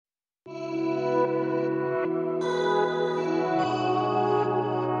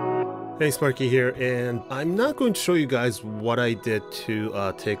Hey, Sparky here, and I'm not going to show you guys what I did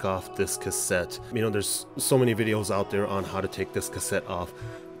to take off this cassette. You know, there's so many videos out there on how to take this cassette off,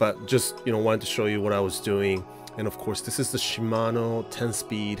 but just, you know, wanted to show you what I was doing. And of course, this is the Shimano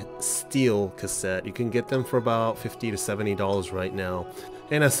 10-speed steel cassette. You can get them for about $50 to $70 right now.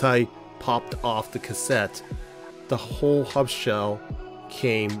 And as I popped off the cassette, the whole hub shell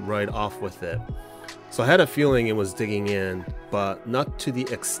came right off with it. So I had a feeling it was digging in, but not to the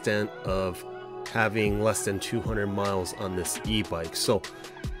extent of having less than 200 miles on this e-bike. So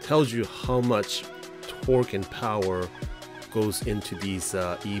tells you how much torque and power goes into these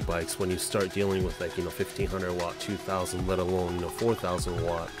e-bikes when you start dealing with, like, you know, 1500 watt, 2000, let alone, you know, 4000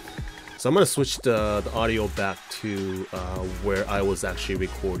 watt. So I'm going to switch the audio back to where I was actually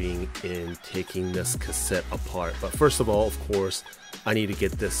recording in taking this cassette apart. But first of all, of course, I need to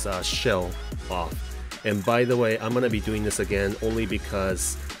get this shell off. And by the way, I'm going to be doing this again only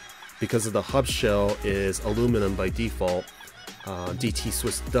because of the hub shell is aluminum by default. DT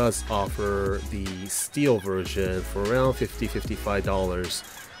Swiss does offer the steel version for around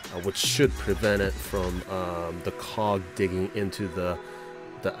 $50–$55, which should prevent it from the cog digging into the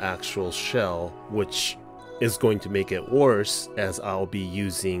actual shell, which is going to make it worse as I'll be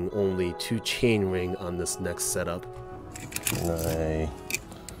using only 2 chainring on this next setup. Can I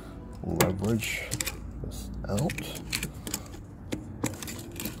leverage this out?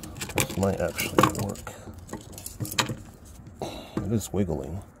 This might actually work. It is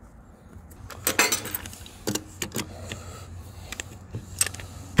wiggling.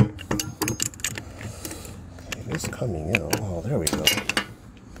 Okay, it's coming out. Oh, there we go.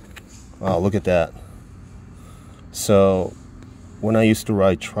 Wow, look at that. So when I used to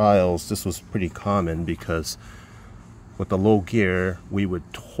ride trials, this was pretty common because with the low gear, we would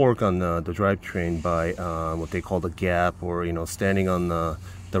torque on the drivetrain by what they call the gap, or, you know, standing on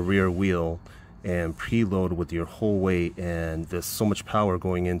the rear wheel and preload with your whole weight, and there's so much power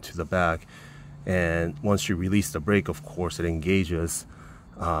going into the back, and once you release the brake, of course, it engages.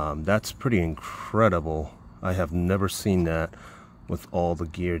 That's pretty incredible. I have never seen that with all the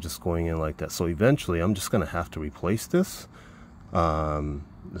gear just going in like that. So eventually I'm just gonna have to replace this.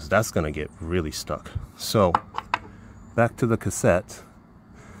 That's gonna get really stuck. So back to the cassette.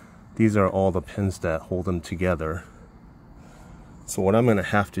 These are all the pins that hold them together. So what I'm going to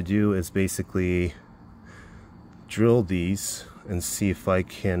have to do is basically drill these and see if I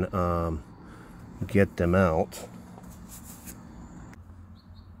can get them out.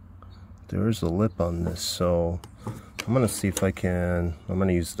 There is a lip on this, so I'm going to see if I can. I'm going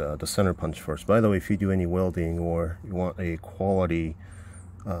to use the center punch first. By the way, if you do any welding or you want a quality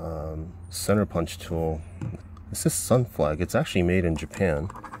center punch tool, this is Sunflag. It's actually made in Japan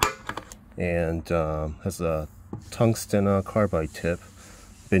and has a tungsten carbide tip.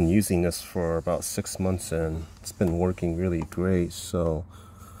 Been using this for about 6 months and it's been working really great. So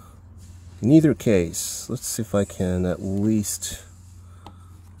in either case, let's see if I can at least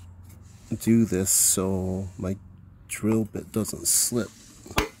do this so my drill bit doesn't slip.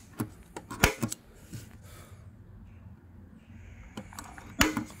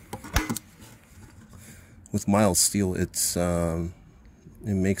 With mild steel, it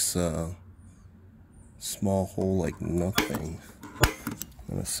makes a small hole like nothing.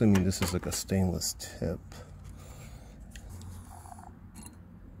 I'm assuming this is like a stainless tip.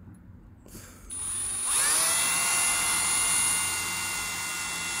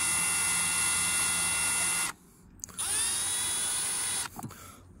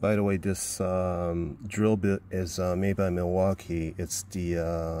 By the way, this drill bit is made by Milwaukee. It's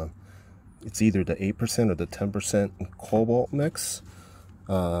the it's either the 8% or the 10% Cobalt mix.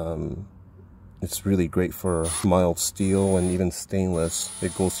 It's really great for mild steel and even stainless.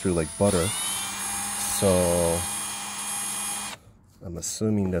 It goes through like butter. So I'm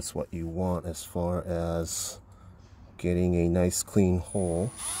assuming that's what you want as far as getting a nice clean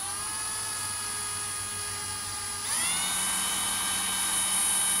hole.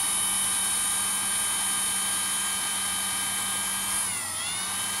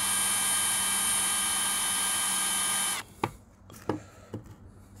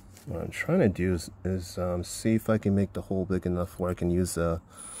 What I'm trying to do is see if I can make the hole big enough where I can use a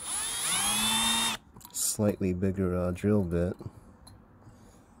slightly bigger drill bit.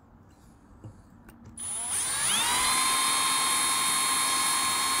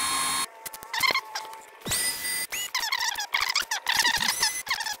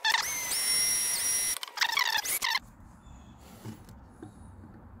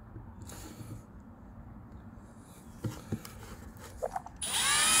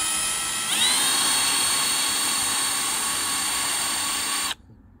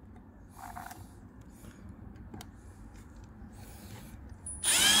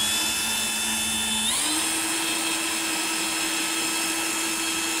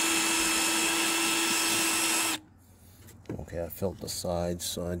 Okay, I filled the sides,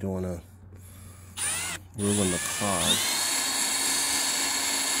 so I don't want to ruin the cog.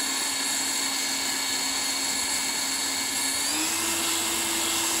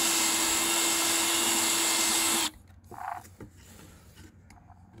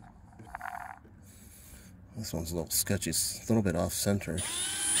 This one's a little sketchy, it's a little bit off center.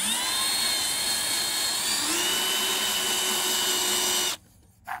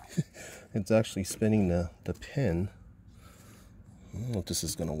 It's actually spinning the pin. I don't know if this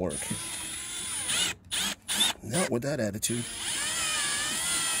is gonna work. Not with that attitude.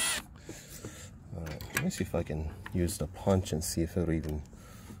 Alright, let me see if I can use the punch and see if it'll even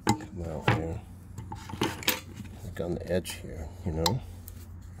come out here. Like on the edge here, you know?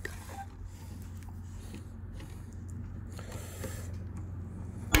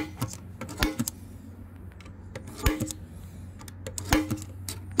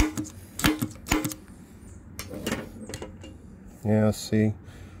 Yeah, see,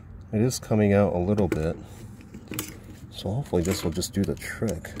 it is coming out a little bit, so hopefully this will just do the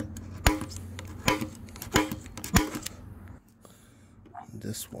trick.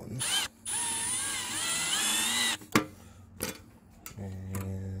 This one.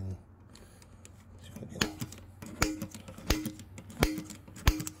 And see if I can.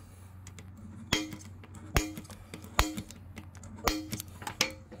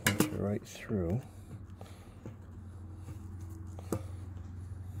 Punch it right through.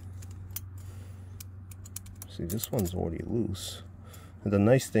 See, this one's already loose. And the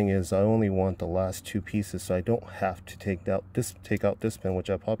nice thing is I only want the last two pieces, so I don't have to take out this pin, which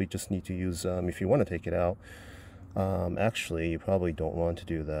I probably just need to use if you want to take it out. Actually, you probably don't want to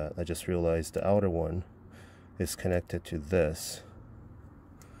do that. I just realized the outer one is connected to this.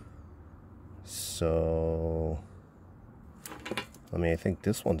 So, I mean, I think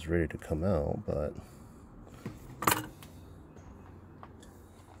this one's ready to come out, but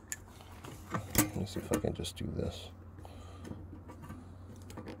let me see if I can just do this.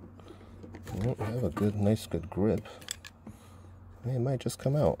 I don't have a nice good grip. It might just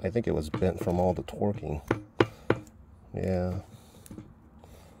come out. I think it was bent from all the torquing. Yeah.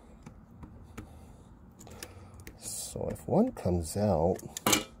 So if one comes out,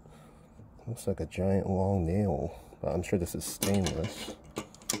 looks like a giant long nail, but I'm sure this is stainless.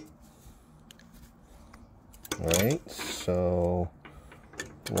 Alright, so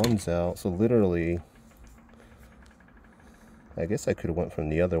one's out. So literally, I guess I could have went from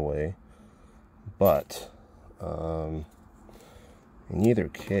the other way, but in either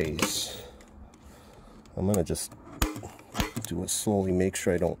case, I'm gonna just do it slowly, make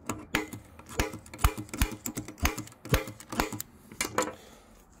sure I don't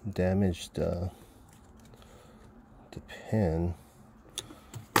damage the pin.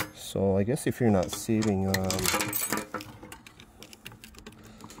 So I guess if you're not saving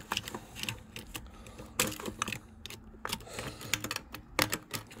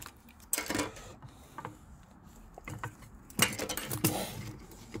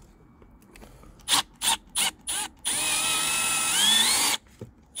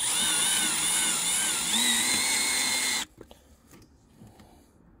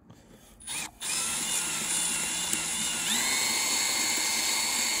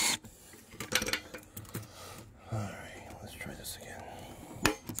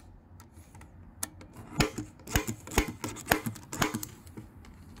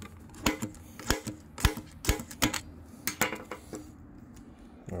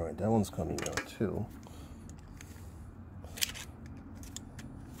Alright, that one's coming out too.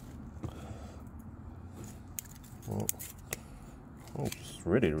 Oh, it's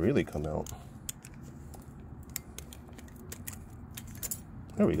ready to really come out.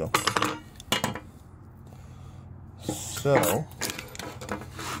 There we go. So,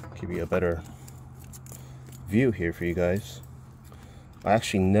 give you a better view here for you guys. I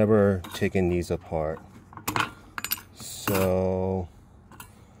actually never taken these apart. So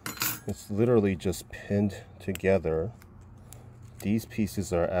it's literally just pinned together. These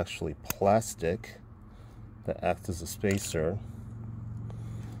pieces are actually plastic that acts as a spacer.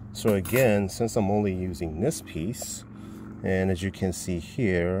 So again, since I'm only using this piece, and as you can see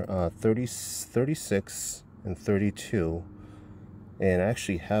here, 36 and 32, and I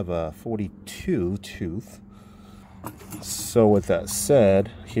actually have a 42 tooth. So with that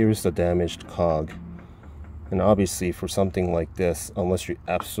said, here's the damaged cog. And obviously for something like this, unless you're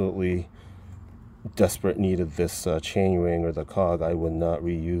absolutely desperate need of this chain ring or the cog, I would not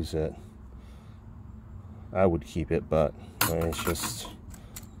reuse it. I would keep it, but it's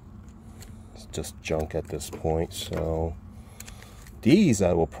just junk at this point. So these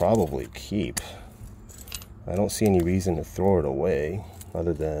I will probably keep. I don't see any reason to throw it away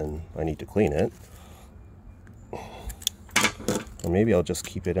other than I need to clean it. Or maybe I'll just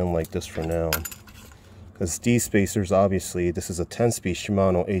keep it in like this for now. Because these spacers, obviously, this is a 10-speed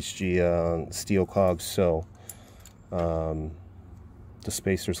Shimano HG steel cog, so the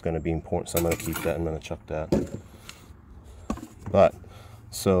spacer is going to be important, so I'm going to keep that. I'm going to chuck that. But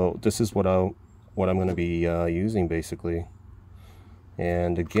so this is what I'm going to be using basically.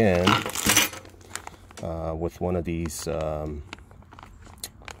 And again, with one of these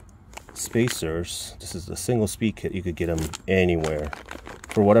spacers, this is a single speed kit. You could get them anywhere.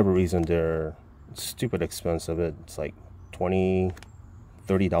 For whatever reason, they're stupid expensive. It's like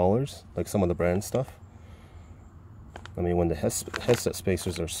 $20–30, like some of the brand stuff. I mean, when the headset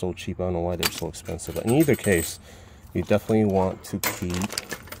spacers are so cheap, I don't know why they're so expensive. But in either case, you definitely want to keep,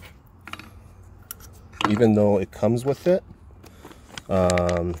 even though it comes with it,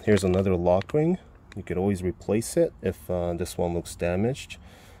 here's another lock ring. You could always replace it if this one looks damaged.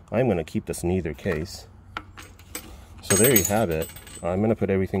 I'm going to keep this in either case. So there you have it. I'm going to put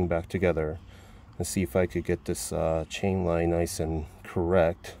everything back together and see if I could get this chain line nice and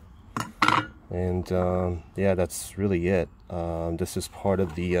correct. And yeah, that's really it. This is part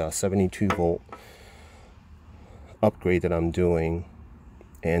of the 72 volt upgrade that I'm doing.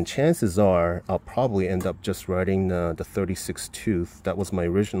 And chances are I'll probably end up just riding the 36 tooth. That was my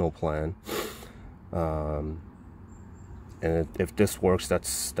original plan. And if this works,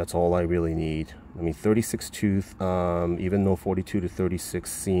 that's all I really need. I mean, 36 tooth, even though 42 to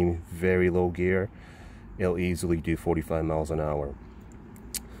 36 seem very low gear, it'll easily do 45 miles an hour.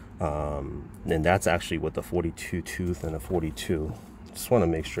 And that's actually with the 42 tooth and a 42. Just want to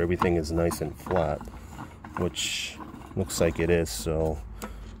make sure everything is nice and flat, which looks like it is, so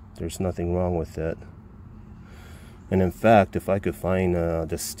there's nothing wrong with it. And in fact, if I could find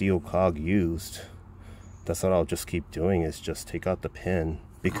the steel cog used, that's what I'll just keep doing, is just take out the pin,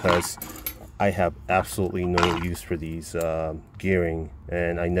 because I have absolutely no use for these gearing,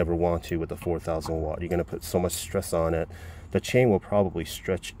 and I never want to with the 4,000 watt. You're going to put so much stress on it. The chain will probably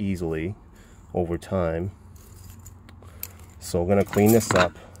stretch easily over time. So I'm going to clean this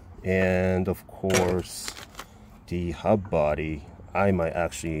up, and of course the hub body, I might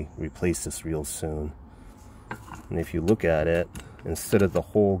actually replace this real soon. And if you look at it, instead of the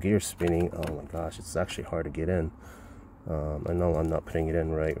whole gear spinning, oh my gosh, it's actually hard to get in. I know I'm not putting it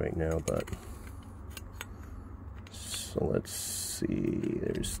in right now, but so let's see,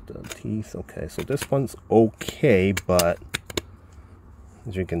 there's the teeth. Okay, so this one's okay, but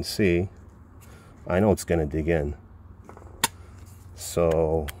as you can see, I know it's gonna dig in.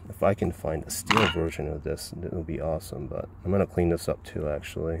 So if I can find a steel version of this, it'll be awesome. But I'm gonna clean this up too,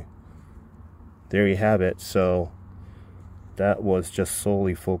 actually. There you have it. So that was just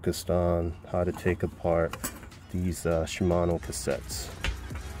solely focused on how to take apart these Shimano cassettes.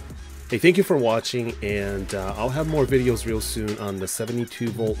 Hey, thank you for watching, and I'll have more videos real soon on the 72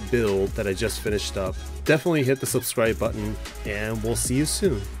 volt build that I just finished up. Definitely hit the subscribe button, and we'll see you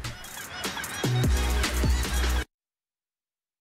soon.